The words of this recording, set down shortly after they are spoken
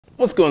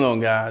What's going on,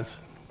 guys?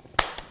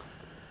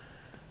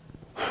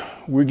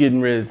 We're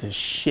getting ready to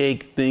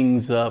shake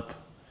things up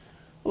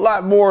a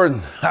lot more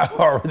than I've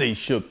already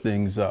shook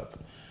things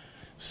up.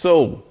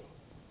 So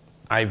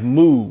I've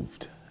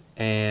moved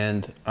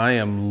and I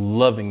am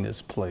loving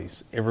this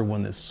place.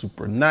 Everyone is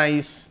super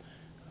nice.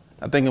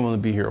 I think I'm going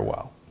to be here a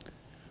while.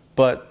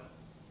 But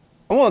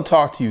I want to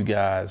talk to you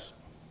guys.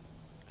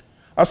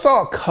 I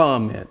saw a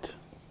comment,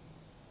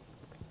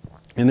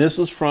 and this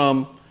is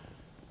from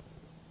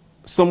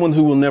someone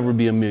who will never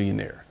be a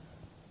millionaire.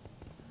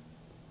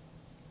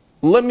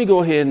 Let me go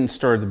ahead and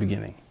start at the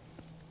beginning.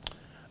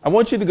 I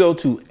want you to go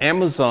to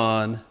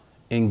Amazon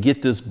and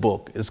get this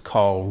book. It's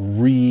called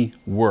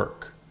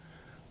Rework.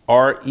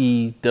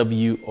 R-E-W-O-R-K.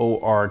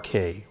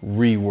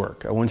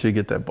 Rework. I want you to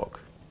get that book.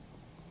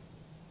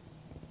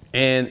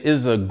 And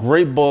it's a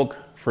great book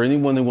for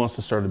anyone who wants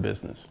to start a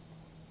business.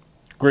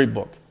 Great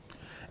book.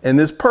 And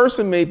this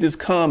person made this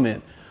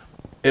comment.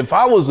 If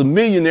I was a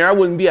millionaire, I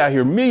wouldn't be out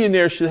here.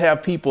 Millionaires should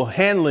have people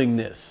handling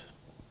this.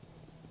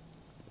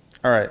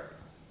 All right.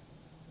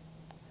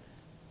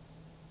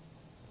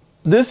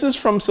 This is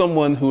from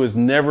someone who has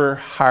never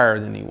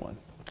hired anyone.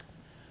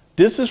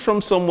 This is from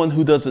someone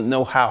who doesn't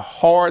know how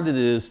hard it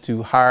is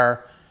to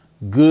hire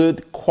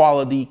good,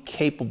 quality,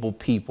 capable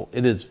people.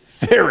 It is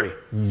very,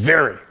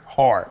 very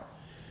hard.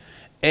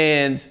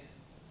 And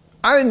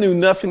I knew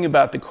nothing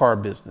about the car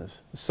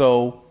business.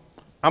 So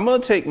I'm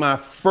going to take my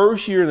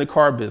first year in the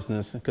car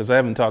business, because I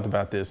haven't talked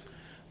about this,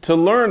 to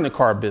learn the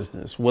car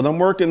business. What I'm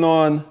working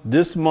on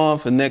this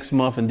month and next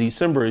month in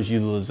December is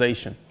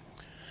utilization.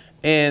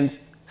 And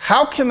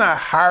how can I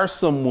hire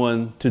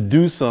someone to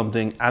do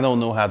something I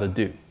don't know how to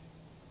do?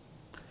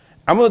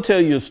 I'm going to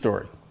tell you a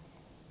story.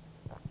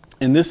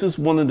 And this is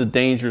one of the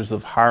dangers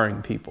of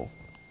hiring people.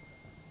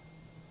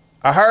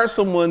 I hired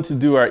someone to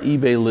do our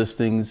eBay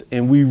listings,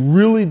 and we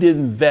really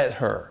didn't vet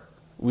her.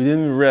 We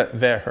didn't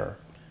vet her.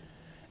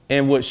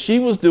 And what she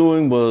was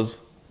doing was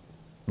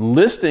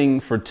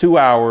listing for 2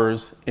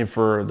 hours, and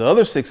for the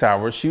other 6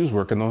 hours, she was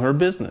working on her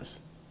business.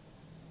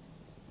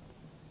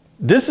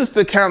 This is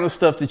the kind of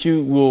stuff that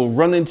you will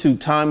run into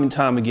time and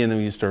time again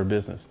when you start a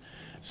business.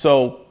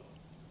 So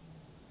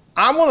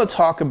I want to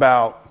talk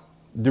about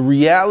the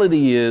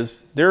reality is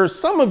there are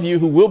some of you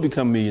who will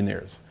become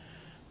millionaires.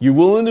 You're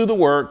willing to do the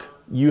work.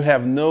 You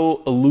have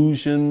no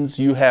illusions.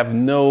 You have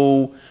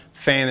no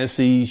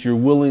fantasies. You're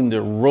willing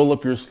to roll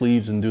up your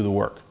sleeves and do the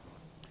work.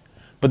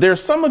 But there are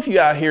some of you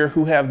out here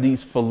who have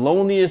these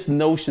felonious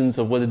notions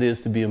of what it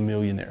is to be a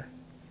millionaire.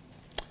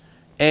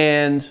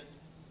 And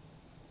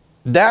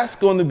that's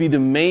going to be the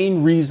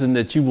main reason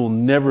that you will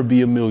never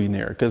be a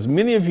millionaire. Because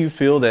many of you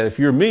feel that if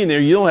you're a millionaire,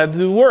 you don't have to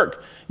do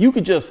work. You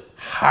could just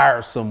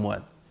hire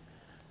someone.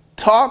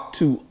 Talk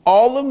to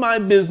all of my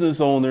business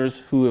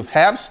owners who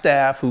have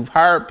staff, who've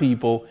hired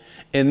people,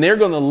 and they're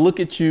going to look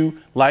at you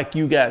like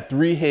you got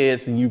 3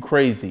 heads and you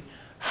crazy.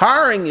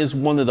 Hiring is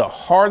one of the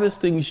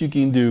hardest things you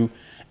can do.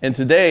 And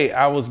today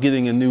I was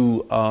getting a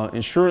new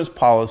insurance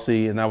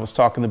policy, and I was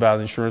talking about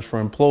insurance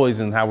for employees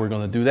and how we're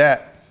going to do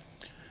that.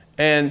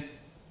 And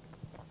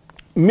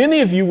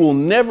many of you will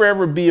never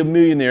ever be a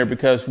millionaire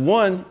because,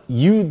 one,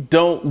 you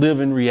don't live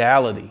in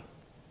reality.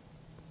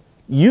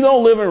 You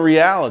don't live in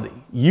reality.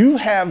 You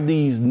have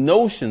these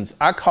notions.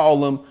 I call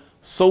them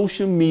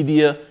social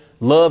media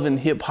love and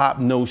hip hop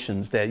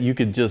notions that you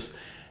could just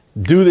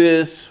do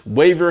this,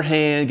 wave your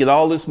hand, get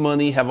all this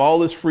money, have all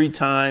this free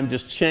time,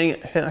 just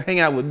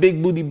hang out with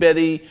Big Booty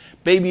Betty,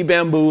 Baby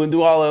Bamboo, and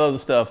do all that other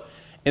stuff.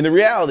 And the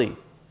reality,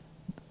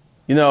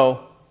 you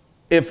know,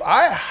 if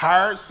I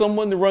hired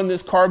someone to run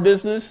this car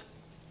business,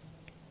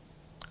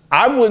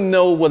 I wouldn't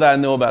know what I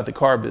know about the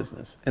car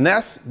business. And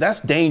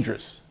that's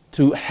dangerous,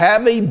 to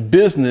have a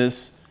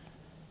business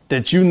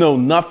that you know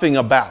nothing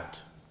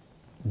about.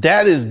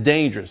 That is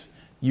dangerous.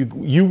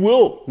 You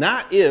will,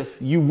 not if,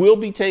 you will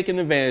be taken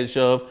advantage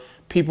of.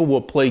 People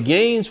will play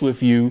games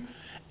with you,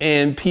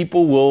 and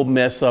people will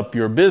mess up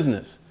your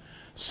business.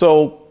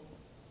 So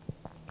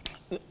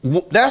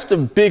that's the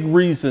big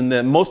reason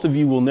that most of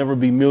you will never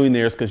be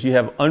millionaires, because you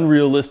have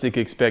unrealistic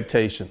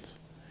expectations.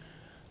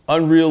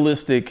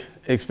 Unrealistic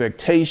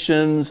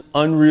expectations,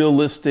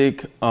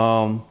 unrealistic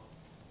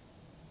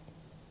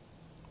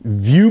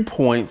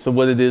viewpoints of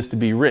what it is to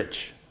be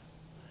rich.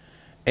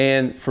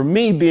 And for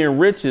me, being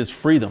rich is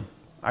freedom.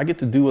 I get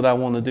to do what I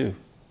want to do.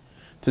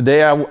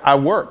 Today I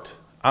worked.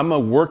 I'm a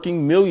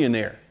working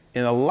millionaire.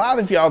 And a lot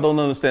of y'all don't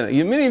understand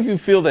it. Many of you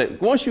feel that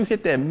once you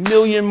hit that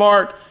million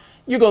mark,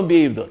 you're going to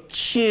be able to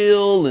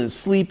chill and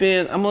sleep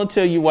in. I'm going to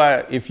tell you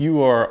why. If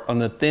you are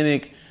an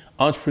authentic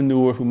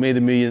entrepreneur who made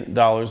 $1 million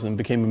and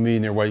became a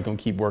millionaire, why you're going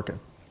to keep working.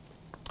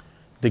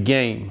 The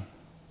game.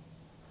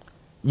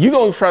 You're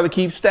going to try to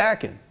keep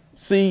stacking.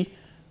 See,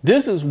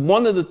 this is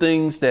one of the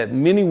things that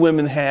many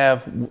women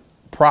have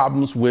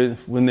problems with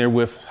when they're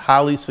with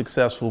highly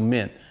successful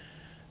men.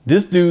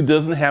 This dude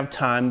doesn't have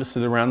time to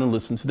sit around and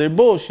listen to their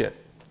bullshit.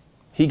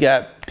 He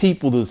got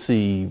people to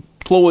see,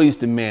 employees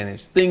to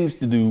manage, things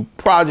to do,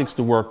 projects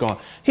to work on.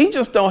 He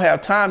just don't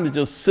have time to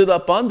just sit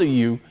up under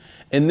you.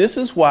 And this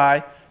is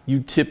why you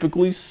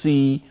typically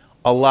see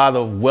a lot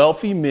of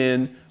wealthy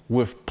men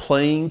with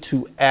plain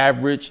to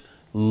average,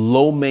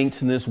 low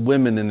maintenance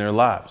women in their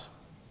lives.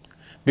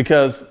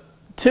 Because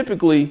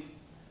typically,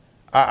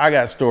 I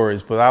got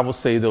stories, but I will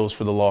say those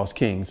for the Lost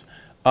Kings.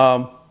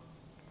 One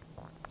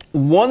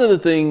of the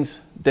things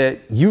that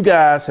you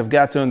guys have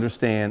got to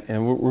understand,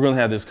 and we're going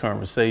to have this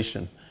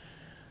conversation,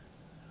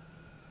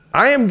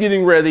 I am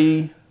getting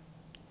ready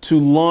to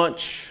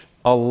launch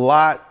a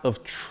lot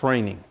of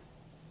training,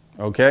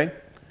 okay?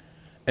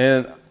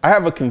 And I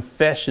have a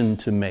confession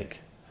to make.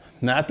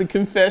 Not the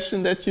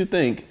confession that you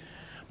think,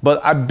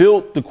 but I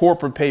built the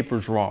corporate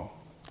papers wrong.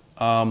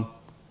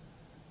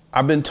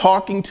 I've been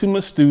talking to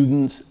my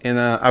students, and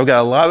I've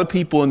got a lot of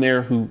people in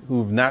there who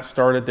have not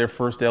started their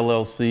first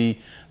LLC.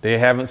 They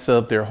haven't set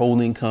up their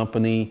holding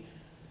company.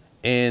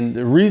 And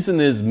the reason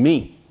is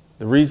me.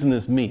 The reason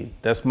is me.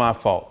 That's my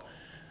fault.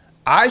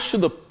 I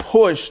should have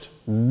pushed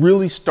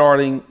really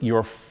starting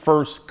your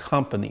first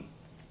company.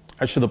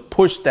 I should have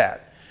pushed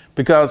that,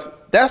 because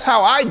that's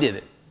how I did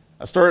it.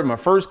 I started my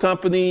first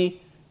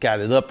company, got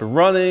it up and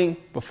running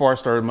before I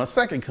started my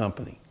second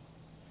company.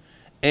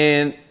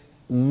 And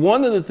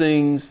one of the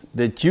things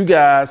that you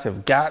guys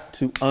have got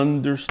to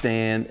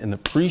understand and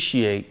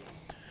appreciate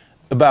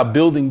about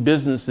building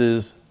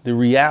businesses, the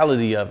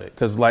reality of it.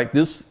 Because like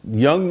this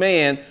young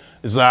man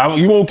is like,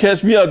 you won't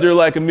catch me out there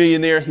like a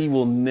millionaire. He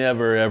will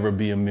never, ever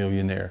be a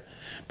millionaire,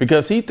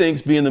 because he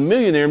thinks being a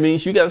millionaire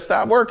means you got to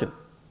stop working.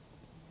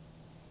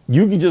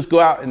 You can just go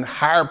out and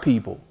hire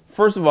people.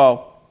 First of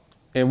all,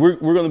 and we're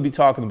going to be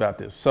talking about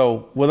this.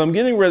 So what I'm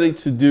getting ready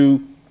to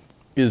do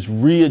is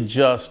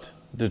readjust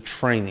the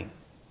training.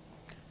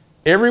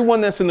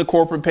 Everyone that's in the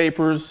corporate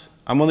papers,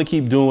 I'm going to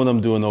keep doing what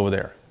I'm doing over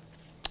there.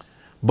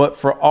 But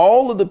for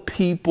all of the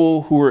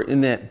people who are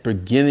in that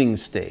beginning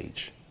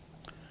stage,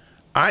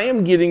 I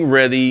am getting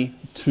ready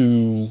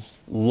to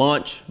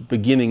launch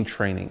beginning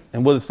training.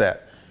 And what is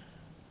that?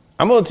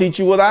 I'm going to teach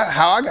you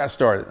how I got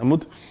started. I'm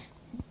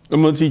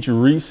going to teach you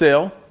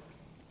resale.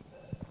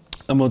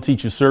 I'm going to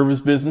teach you service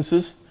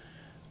businesses.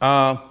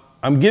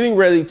 I'm getting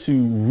ready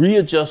to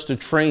readjust the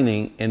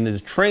training, and the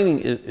training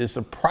is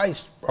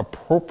priced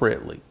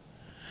appropriately.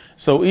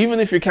 So even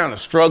if you're kind of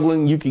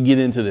struggling, you can get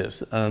into this.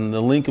 The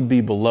link will be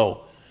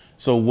below.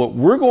 So what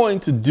we're going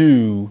to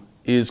do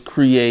is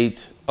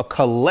create a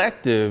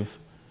collective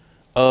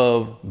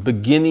of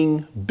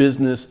beginning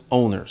business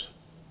owners.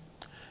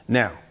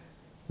 Now,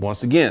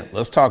 once again,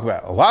 let's talk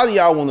about it. A lot of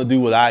y'all want to do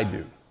what I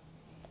do.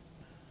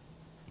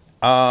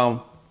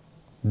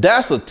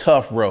 That's a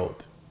tough road.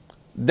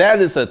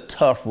 That is a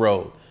tough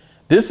road.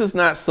 This is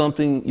not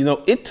something,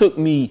 it took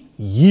me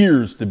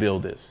years to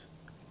build this.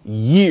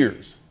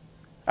 Years.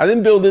 I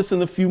didn't build this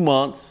in a few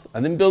months. I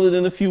didn't build it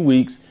in a few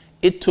weeks.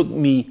 It took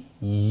me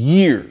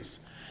years.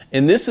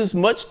 And this is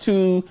much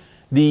to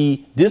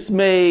the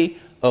dismay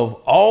of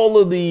all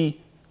of the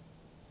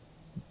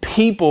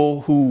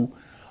people who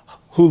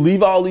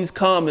leave all these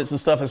comments and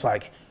stuff. It's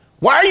like,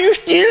 why are you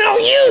still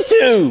on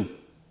YouTube?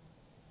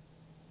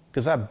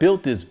 Because I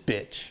built this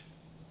bitch.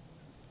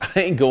 I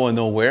ain't going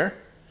nowhere.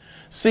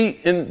 See,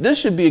 and this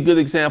should be a good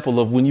example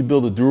of when you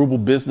build a durable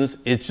business,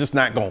 it's just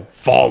not going to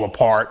fall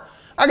apart.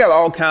 I got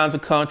all kinds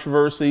of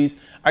controversies.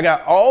 I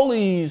got all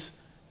these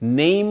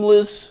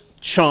nameless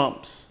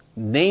chumps,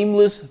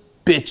 nameless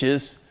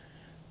bitches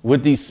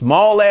with these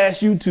small ass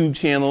YouTube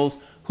channels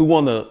who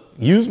want to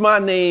use my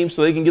name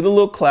so they can get a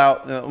little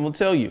clout. And I'm going to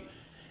tell you,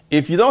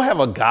 if you don't have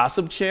a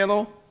gossip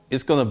channel,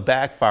 it's going to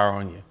backfire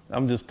on you.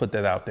 I'm just put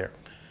that out there.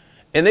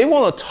 And they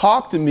want to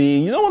talk to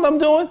me. You know what I'm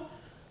doing?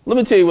 Let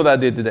me tell you what I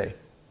did today.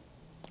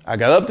 I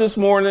got up this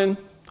morning.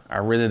 I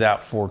rented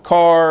out 4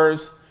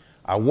 cars.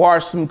 I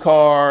washed some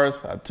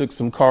cars. I took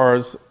some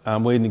cars.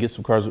 I'm waiting to get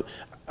some cars.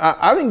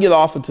 I didn't get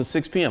off until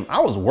 6 p.m. I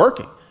was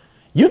working.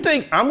 You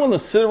think I'm going to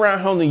sit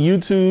around on the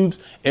YouTubes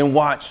and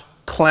watch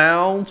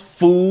clowns,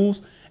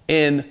 fools,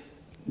 and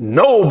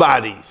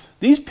nobodies?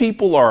 These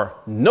people are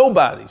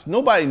nobodies.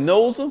 Nobody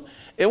knows them.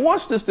 And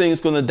once this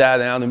thing's going to die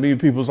down, and maybe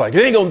people's like,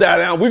 it ain't going to die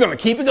down. We're going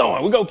to keep it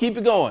going. We're going to keep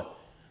it going.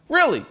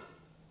 Really?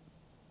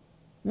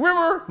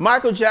 Remember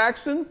Michael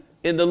Jackson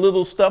and the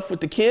little stuff with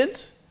the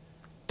kids?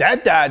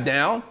 That died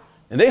down,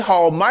 and they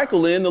hauled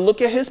Michael in to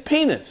look at his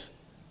penis.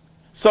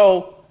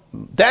 So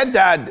that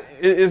died,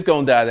 it's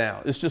going to die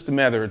down. It's just a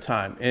matter of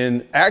time.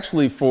 And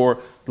actually for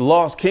the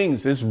Lost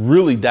Kings, it's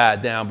really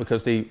died down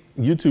because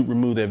YouTube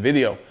removed that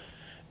video.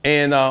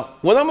 And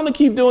what I'm going to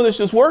keep doing is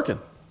just working.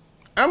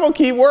 I'm going to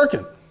keep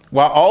working.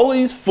 While all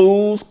these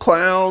fools,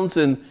 clowns,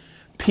 and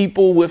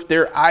people with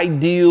their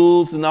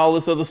ideals and all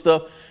this other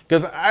stuff,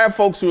 because I have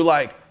folks who are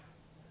like,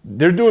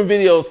 they're doing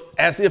videos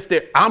as if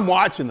I'm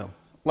watching them.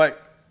 Like,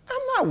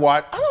 I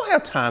don't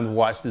have time to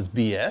watch this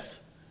BS.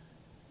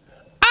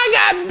 I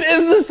got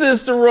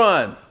businesses to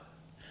run.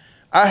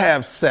 I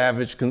have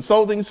Savage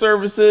Consulting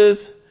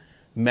Services,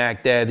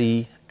 Mac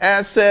Daddy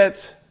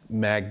Assets,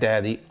 Mac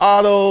Daddy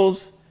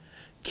Autos,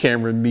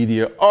 Cameron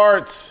Media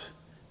Arts,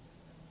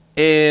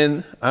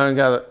 and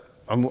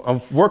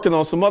I'm working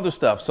on some other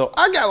stuff. So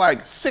I got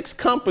like 6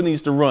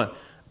 companies to run.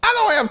 I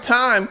don't have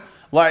time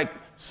like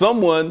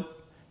someone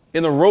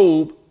in a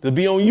robe to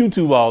be on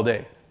YouTube all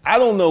day. I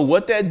don't know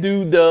what that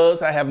dude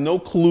does. I have no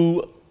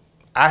clue.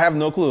 I have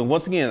no clue. And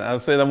once again, I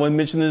said I wouldn't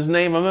mention his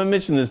name. I'm not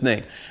mentioning his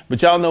name.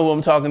 But y'all know who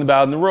I'm talking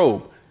about in the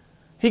robe.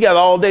 He got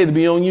all day to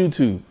be on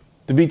YouTube,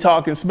 to be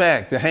talking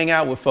smack, to hang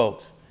out with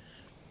folks.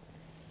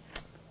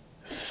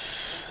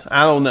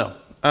 I don't know.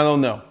 I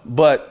don't know.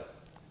 But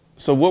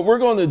so what we're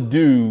going to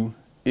do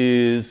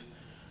is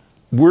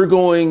we're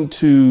going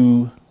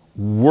to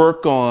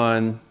work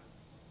on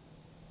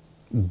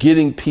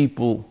getting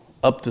people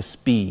up to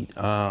speed.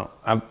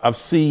 I've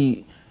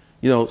seen,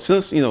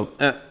 since, you're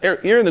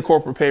in the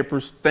corporate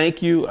papers,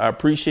 thank you. I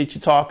appreciate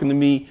you talking to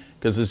me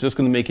because it's just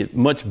going to make it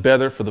much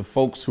better for the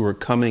folks who are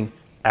coming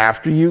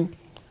after you.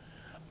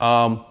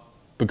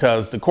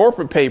 Because the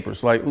corporate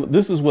papers, like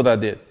this is what I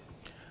did.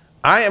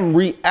 I am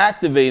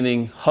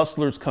reactivating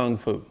Hustlers Kung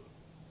Fu.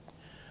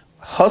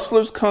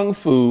 Hustlers Kung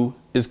Fu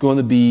is going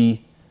to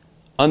be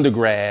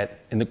undergrad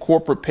and the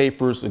corporate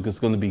papers is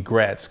going to be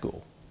grad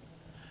school.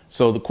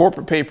 So the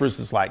corporate papers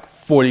is like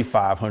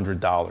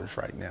 $4,500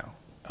 right now.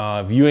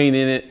 If you ain't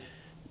in it,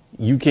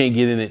 you can't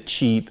get in it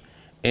cheap.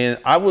 And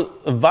I would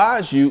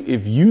advise you,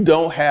 if you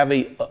don't have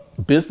a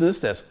business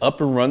that's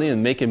up and running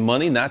and making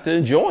money, not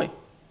to join.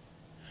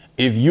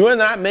 If you're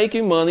not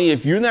making money,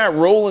 if you're not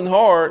rolling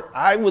hard,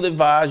 I would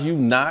advise you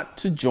not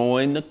to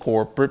join the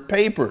corporate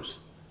papers.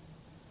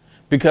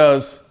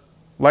 Because,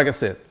 like I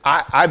said,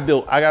 I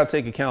got to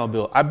take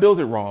accountability. I built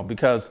it wrong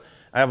because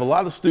I have a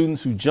lot of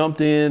students who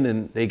jumped in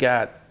and they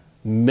got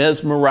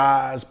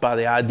mesmerized by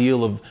the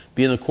ideal of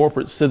being a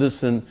corporate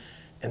citizen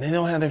and they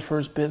don't have their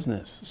first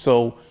business.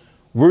 So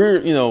we're,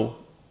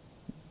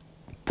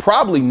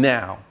 probably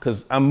now,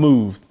 because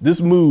this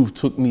move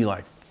took me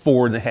like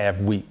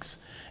 4.5 weeks.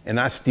 And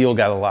I still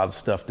got a lot of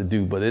stuff to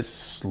do, but it's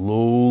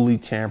slowly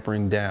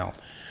tampering down.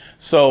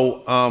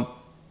 So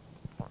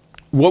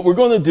what we're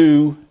going to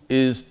do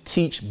is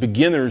teach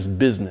beginners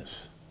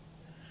business.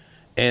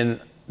 And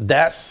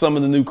that's some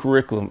of the new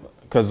curriculum,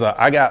 because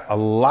I got a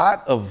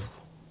lot of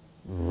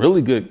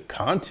really good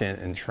content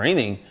and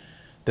training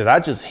that I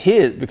just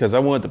hid because I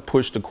wanted to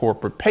push the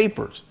corporate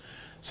papers.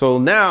 So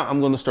now I'm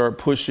going to start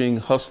pushing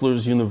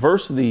Hustlers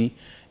University,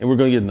 and we're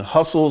going to get into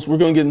hustles. We're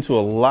going to get into a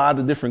lot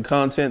of different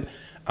content.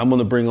 I'm going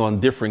to bring on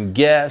different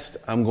guests.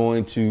 It's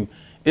going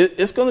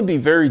to be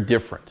very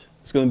different.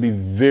 It's going to be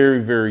very,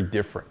 very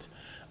different.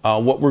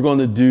 What we're going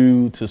to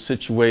do to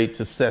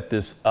set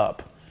this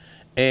up.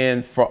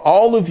 And for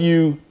all of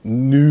you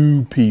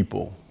new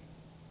people,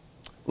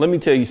 let me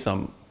tell you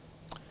something.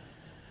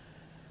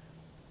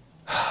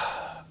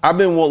 I've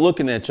been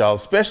looking at y'all,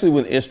 especially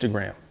with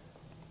Instagram.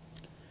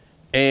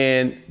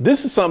 And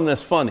this is something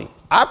that's funny.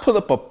 I put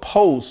up a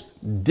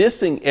post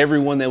dissing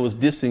everyone that was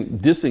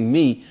dissing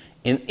me,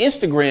 and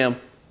Instagram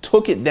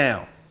took it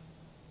down.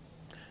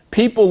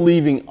 People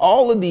leaving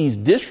all of these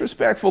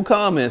disrespectful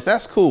comments,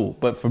 that's cool.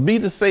 But for me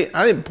to say,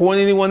 I didn't point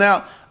anyone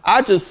out.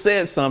 I just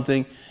said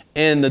something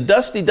and the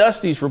Dusty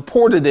Dusties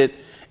reported it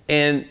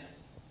and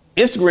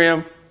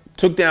Instagram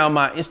took down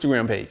my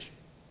Instagram page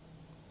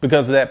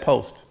because of that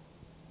post.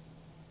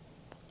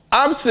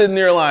 I'm sitting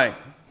there like,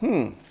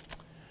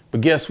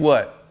 but guess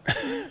what?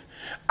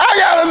 I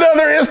got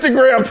another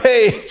Instagram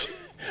page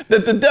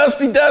that the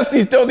Dusty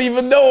Dusties don't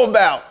even know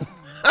about.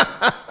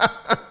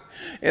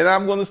 And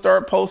I'm going to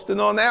start posting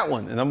on that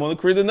one, and I'm going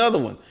to create another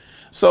one.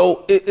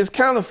 So it's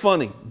kind of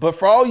funny. But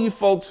for all you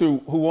folks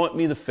who want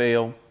me to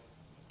fail,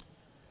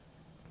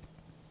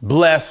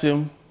 bless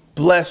him,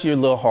 bless your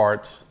little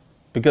hearts,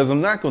 because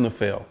I'm not going to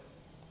fail.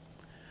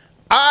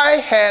 I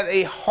had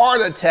a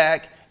heart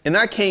attack, and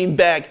I came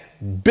back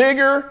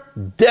bigger,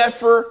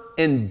 deafer,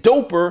 and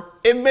doper,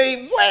 and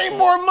made way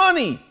more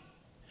money.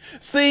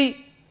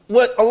 See,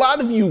 what a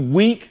lot of you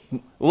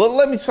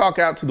let me talk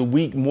out to the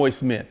weak,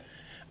 moist men.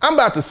 I'm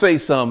about to say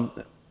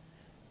something.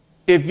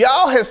 If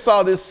y'all had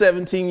saw this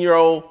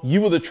 17-year-old,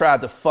 you would have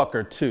tried to fuck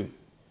her too,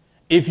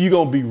 if you're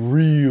going to be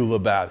real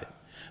about it.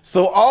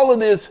 So all of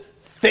this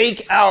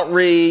fake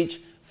outrage,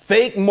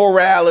 fake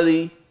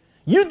morality,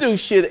 you do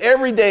shit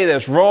every day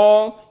that's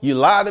wrong. You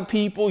lie to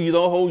people. You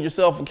don't hold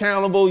yourself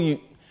accountable.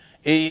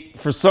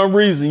 For some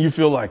reason, you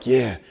feel like,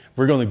 yeah,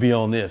 we're going to be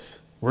on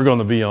this. We're going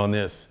to be on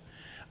this.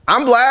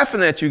 I'm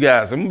laughing at you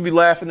guys. I'm going to be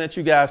laughing at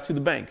you guys to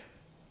the bank.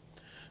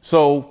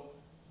 So,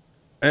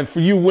 and for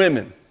you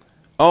women,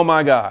 oh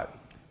my God.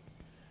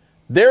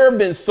 There have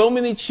been so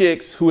many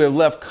chicks who have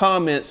left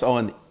comments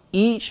on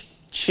each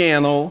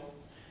channel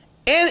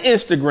and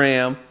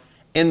Instagram,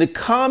 and the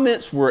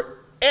comments were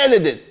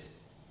edited.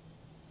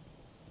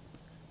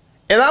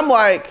 And I'm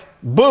like,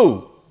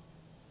 boo,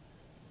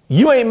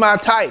 you ain't my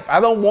type. I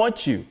don't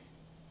want you.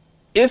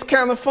 It's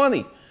kind of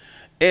funny.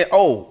 And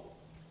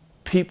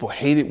people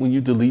hate it when you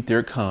delete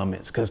their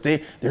comments because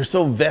they're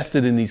so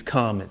vested in these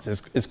comments.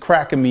 It's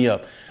cracking me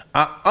up.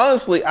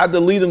 Honestly, I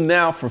delete them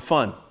now for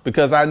fun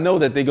because I know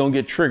that they're going to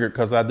get triggered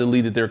because I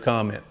deleted their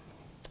comment.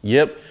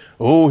 Yep.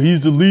 Oh,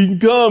 he's deleting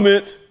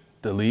comments.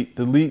 Delete,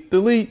 delete,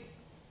 delete.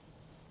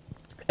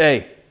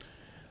 Hey,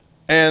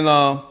 and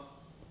I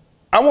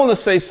want to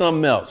say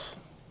something else.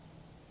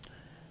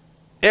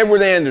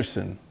 Edward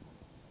Anderson,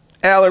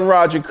 Alan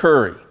Roger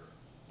Curry,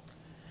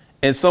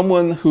 and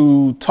someone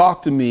who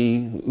talked to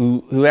me,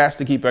 who asked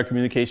to keep our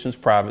communications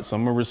private, so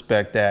I'm gonna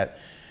respect that.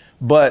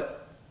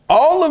 But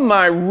all of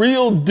my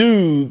real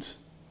dudes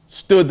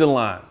stood the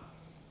line.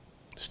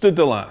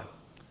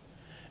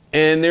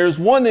 And there's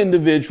one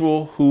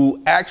individual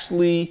who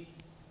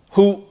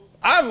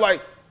I've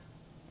like,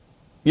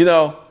 you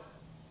know,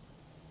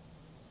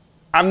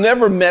 I've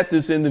never met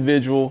this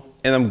individual,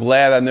 and I'm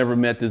glad I never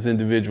met this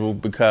individual,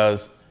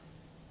 because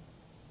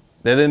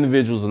that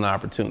individual's an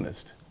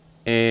opportunist.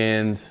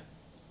 And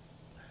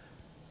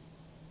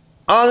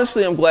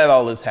honestly, I'm glad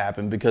all this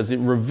happened, because it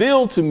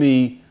revealed to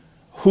me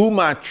who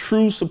my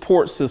true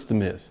support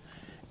system is.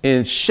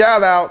 And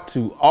shout out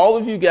to all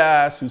of you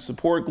guys who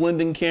support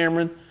Glendon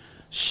Cameron.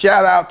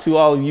 Shout out to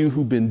all of you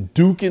who've been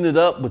duking it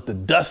up with the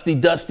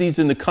Dusties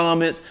in the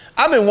comments.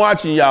 I've been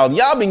watching y'all.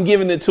 Y'all been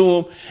giving it to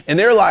them, and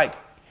they're like,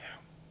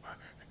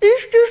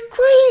 it's just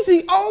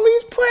crazy. All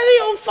these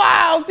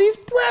pedophiles, these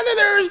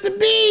predators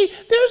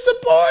they're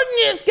supporting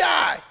this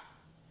guy.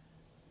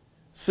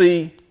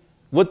 See,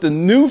 what the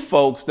new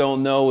folks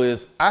don't know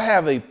is I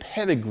have a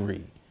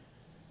pedigree.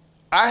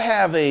 I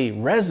have a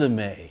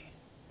resume.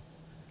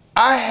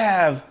 I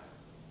have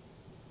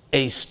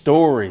a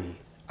story.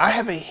 I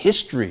have a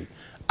history.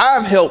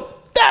 I've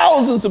helped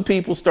thousands of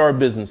people start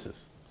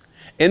businesses.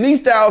 And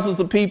these thousands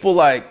of people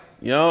like,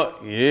 you know,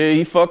 yeah,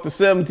 he fucked a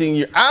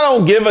 17-year. I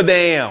don't give a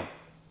damn.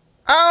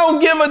 I don't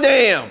give a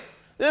damn.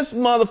 This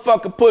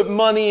motherfucker put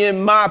money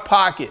in my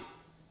pocket.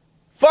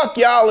 Fuck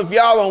y'all if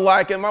y'all don't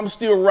like him. I'm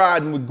still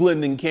riding with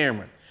Glendon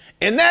Cameron.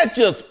 And that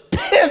just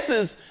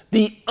pisses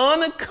the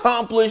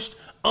unaccomplished,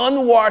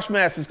 unwashed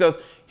masses. Because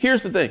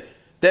here's the thing.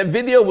 That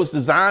video was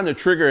designed to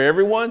trigger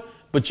everyone.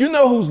 But you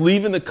know who's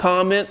leaving the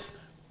comments?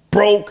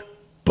 Broke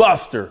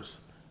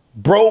busters.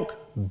 Broke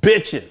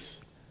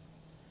bitches.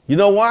 You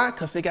know why?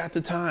 Because they got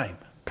the time.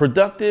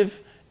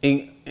 Productive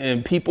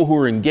and people who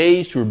are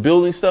engaged, who are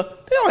building stuff,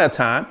 they don't have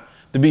time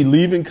to be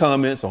leaving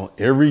comments on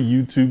every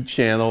YouTube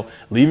channel,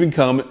 leaving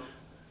comment.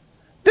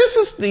 This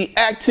is the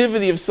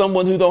activity of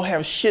someone who don't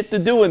have shit to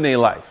do in their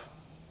life.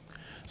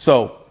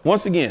 So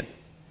once again,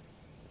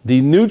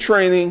 the new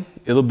training,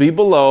 it'll be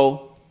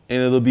below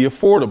and it'll be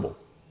affordable.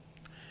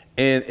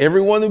 And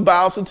everyone who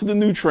bows into the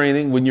new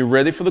training, when you're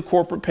ready for the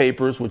corporate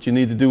papers, what you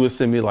need to do is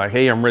send me like,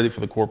 hey, I'm ready for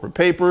the corporate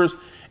papers,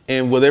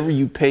 and whatever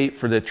you pay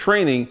for the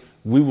training,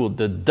 we will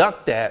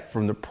deduct that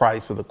from the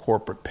price of the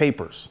corporate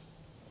papers.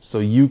 So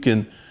you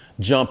can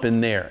jump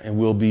in there, and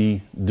we'll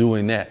be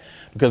doing that.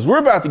 Because we're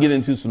about to get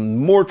into some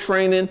more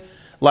training.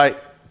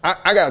 Like,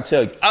 I gotta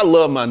tell you, I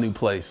love my new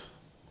place.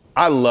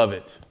 I love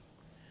it.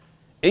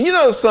 And you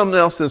know there's something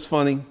else that's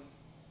funny?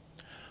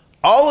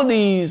 All of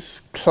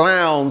these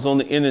clowns on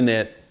the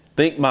internet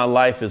think my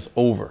life is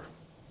over.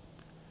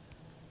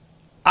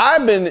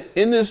 I've been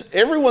in this,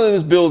 everyone in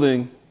this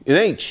building, it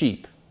ain't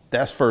cheap.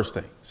 That's first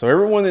thing. So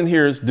everyone in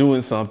here is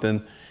doing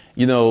something.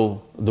 You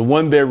know, the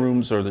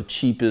 1-bedrooms are the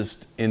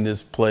cheapest in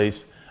this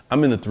place.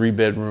 I'm in a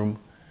 3-bedroom.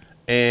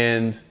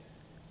 And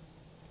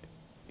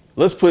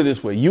let's put it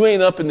this way. You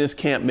ain't up in this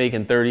camp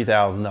making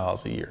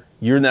 $30,000 a year.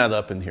 You're not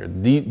up in here.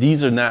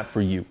 These are not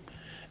for you.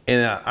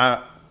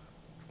 And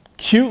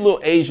cute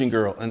little Asian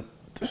girl. And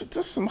there's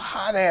just some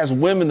hot ass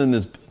women in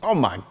this. Oh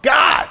my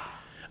God.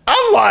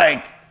 I'm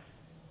like,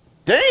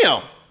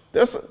 damn.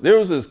 There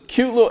was this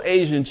cute little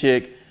Asian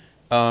chick.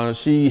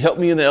 She helped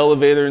me in the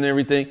elevator and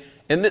everything.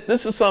 And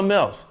this is something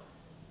else.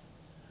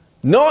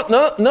 None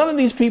of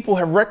these people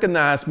have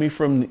recognized me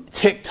from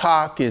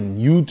TikTok and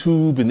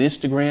YouTube and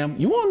Instagram.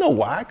 You want to know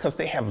why? Because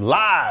they have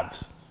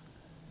lives.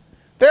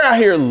 They're out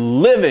here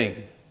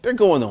living. They're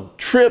going on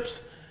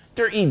trips.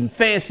 They're eating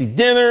fancy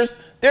dinners.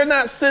 They're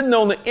not sitting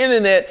on the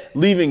internet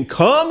leaving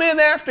comment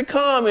after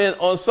comment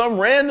on some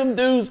random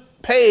dude's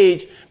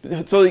page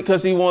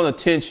because he wants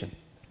attention.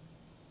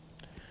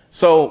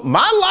 So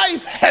my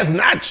life has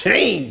not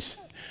changed.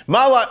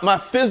 My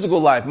physical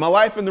life, my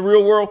life in the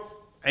real world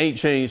ain't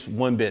changed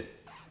one bit.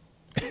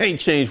 Ain't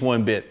changed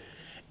one bit.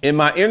 In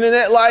my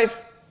internet life,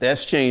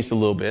 that's changed a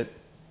little bit.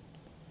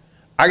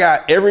 I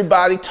got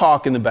everybody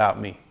talking about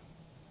me.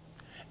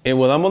 And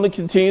what I'm going to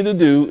continue to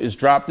do is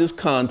drop this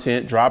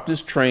content, drop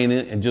this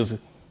training, and just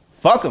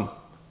fuck them.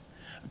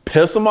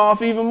 Piss them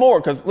off even more.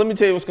 Because let me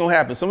tell you what's going to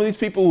happen. Some of these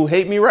people who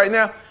hate me right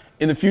now,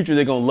 in the future,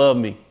 they're going to love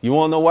me. You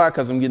want to know why?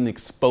 Because I'm getting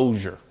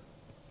exposure.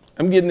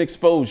 I'm getting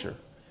exposure.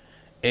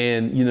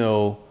 And, you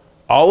know,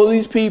 all of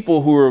these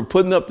people who are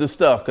putting up this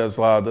stuff, because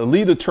the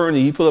lead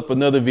attorney, he put up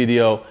another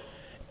video,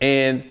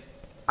 and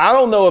I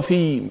don't know if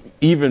he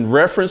even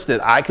referenced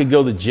that I could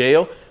go to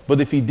jail, but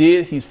if he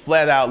did, he's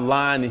flat out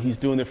lying and he's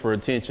doing it for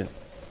attention.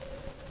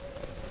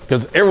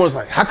 Because everyone's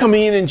like, how come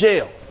he ain't in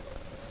jail?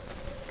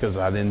 Because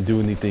I didn't do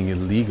anything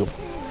illegal.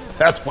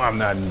 That's why I'm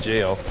not in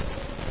jail.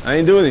 I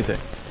ain't doing anything.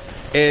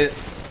 And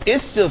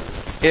it's just,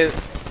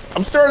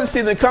 I'm starting to see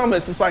in the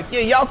comments, it's like,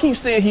 yeah, y'all keep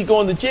saying he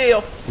going to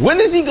jail. When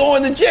is he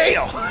going to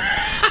jail?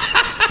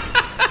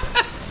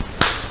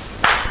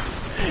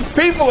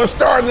 People are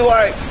starting to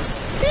like,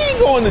 he ain't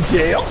going to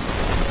jail.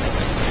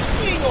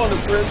 He ain't going to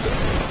prison.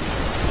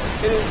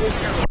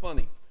 It's kind of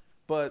funny.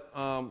 But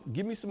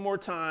give me some more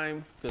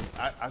time because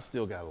I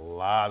still got a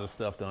lot of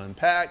stuff to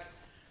unpack.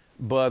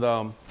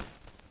 But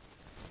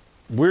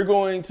we're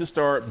going to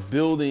start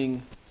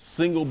building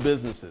single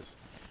businesses.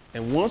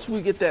 And once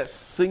we get that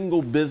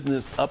single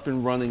business up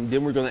and running,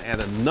 then we're going to add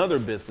another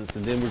business,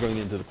 and then we're going to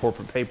get into the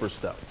corporate paper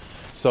stuff.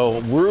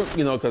 So we're,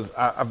 because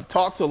I've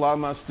talked to a lot of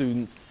my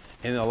students,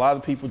 and a lot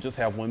of people just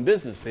have one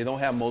business. They don't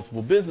have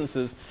multiple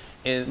businesses.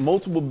 And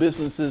multiple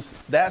businesses,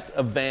 that's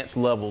advanced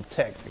level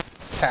tactics.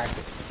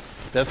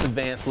 That's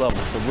advanced level.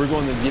 So we're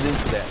going to get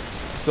into that.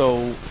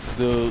 So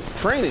the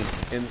training,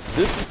 and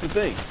this is the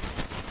thing.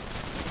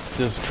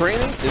 This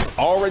training is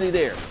already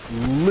there.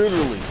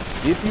 Literally,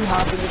 if you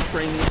hop into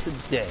training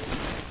today,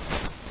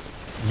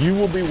 you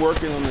will be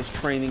working on this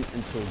training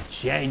until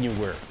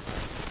January.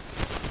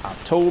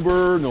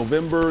 October,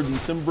 November,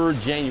 December,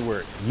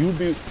 January. You'll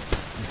be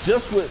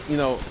just with,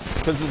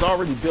 because it's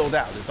already built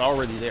out. It's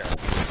already there.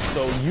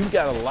 So you've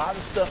got a lot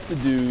of stuff to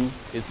do.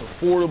 It's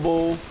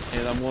affordable,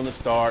 and I'm going to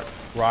start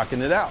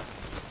rocking it out.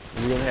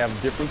 We're going to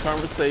have different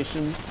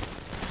conversations,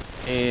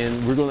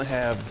 and we're going to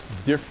have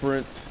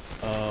different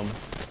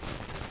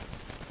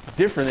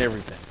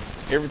everything.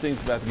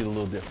 Everything's about to get a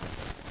little different.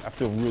 I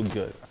feel really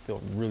good. I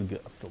feel really good.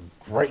 I feel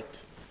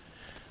great.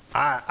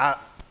 I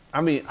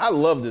mean, I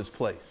love this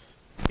place.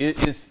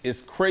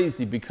 It's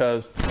crazy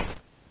because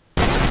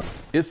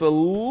it's a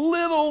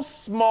little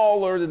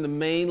smaller than the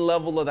main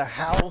level of the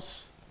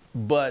house,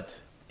 but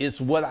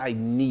it's what I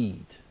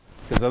need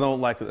because I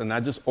don't like it. And I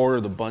just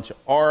ordered a bunch of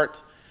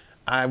art.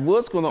 I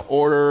was going to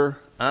order,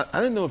 I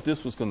didn't know if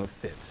this was going to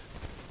fit,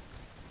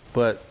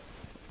 but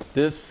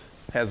this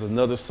has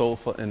another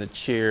sofa and a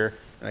chair,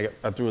 and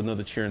I threw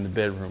another chair in the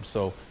bedroom.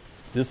 So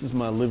this is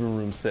my living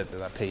room set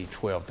that I paid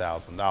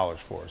 $12,000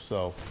 for.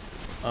 So,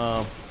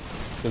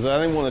 because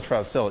I didn't want to try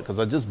to sell it because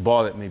I just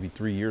bought it maybe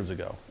 3 years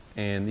ago.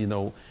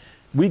 And,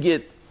 we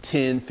get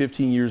 10,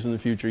 15 years in the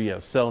future, yeah,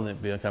 selling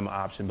it become an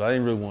option, but I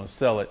didn't really want to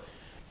sell it.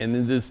 And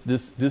then this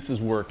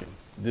is working.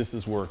 This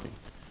is working.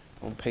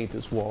 I'm going to paint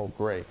this wall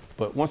gray.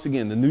 But once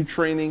again, the new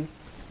training,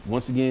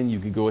 once again, you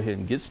can go ahead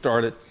and get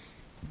started.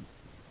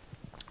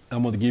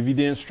 I'm going to give you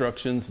the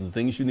instructions, the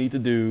things you need to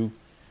do,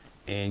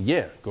 and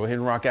yeah, go ahead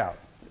and rock out.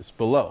 It's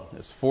below.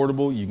 It's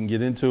affordable. You can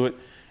get into it,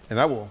 and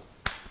I will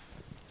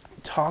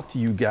talk to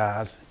you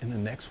guys in the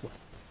next one.